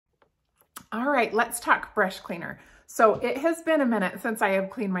All right, let's talk brush cleaner. So it has been a minute since I have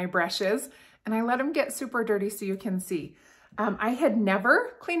cleaned my brushes, and I let them get super dirty so you can see. I had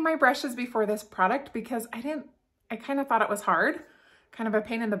never cleaned my brushes before this product because I kind of thought it was hard, kind of a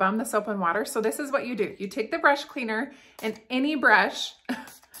pain in the bum, the soap and water. So this is what you do. You take the brush cleaner and any brush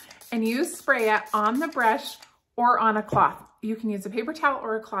and you spray it on the brush or on a cloth. You can use a paper towel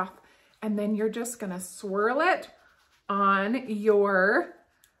or a cloth, and then you're just gonna swirl it on your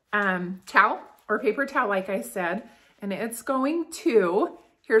towel or paper towel, like I said, and it's going to,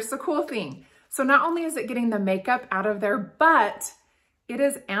 here's the cool thing. So not only is it getting the makeup out of there, but it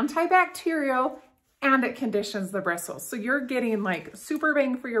is antibacterial and it conditions the bristles. So you're getting like super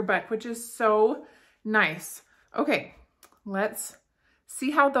bang for your buck, which is so nice. Okay, let's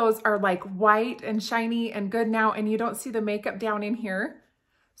see how those are like white and shiny and good now, and you don't see the makeup down in here.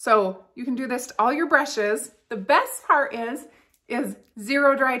 So you can do this to all your brushes. The best part is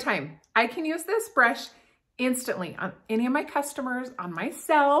zero dry time. I can use this brush instantly on any of my customers, on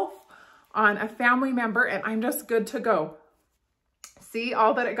myself, on a family member, and I'm just good to go. See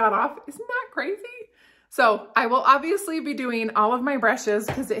all that it got off? Isn't that crazy? So I will obviously be doing all of my brushes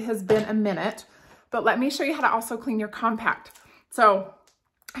because it has been a minute, but let me show you how to also clean your compact. So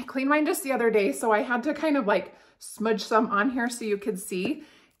I cleaned mine just the other day, so I had to kind of like smudge some on here so you could see,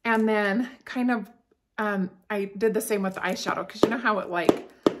 and then kind of I did the same with the eyeshadow because you know how it like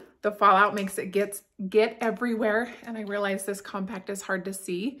the fallout makes it get everywhere, and I realize this compact is hard to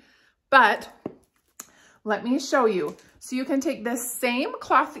see, but let me show you. So you can take this same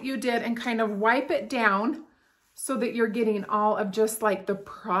cloth that you did and kind of wipe it down so that you're getting all of just like the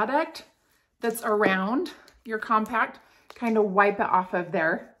product that's around your compact, kind of wipe it off of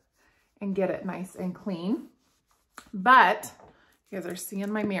there and get it nice and clean. But you guys are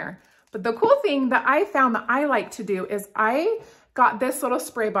seeing my mirror. But the cool thing that I found that I like to do is I got this little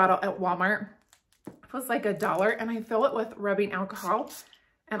spray bottle at Walmart. It was like $1, and I fill it with rubbing alcohol,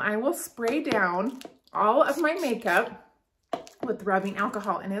 and I will spray down all of my makeup with rubbing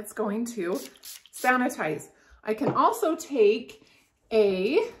alcohol, and it's going to sanitize. I can also take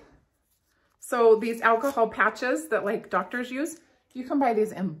so these alcohol patches that like doctors use, you can buy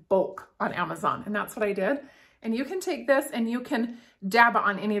these in bulk on Amazon, and that's what I did. And you can take this and you can dab it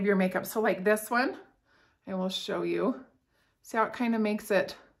on any of your makeup. So like this one, I will show you. See how it kind of makes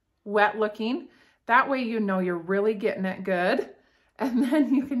it wet looking? That way you know you're really getting it good. And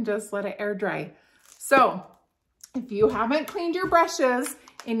then you can just let it air dry. So if you haven't cleaned your brushes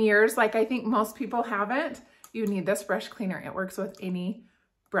in years, like I think most people haven't, you need this brush cleaner. It works with any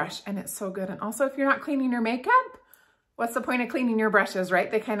brush and it's so good. And also if you're not cleaning your makeup, what's the point of cleaning your brushes, right?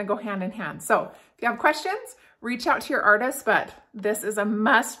 They kind of go hand in hand. So if you have questions, reach out to your artist, but this is a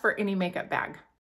must for any makeup bag.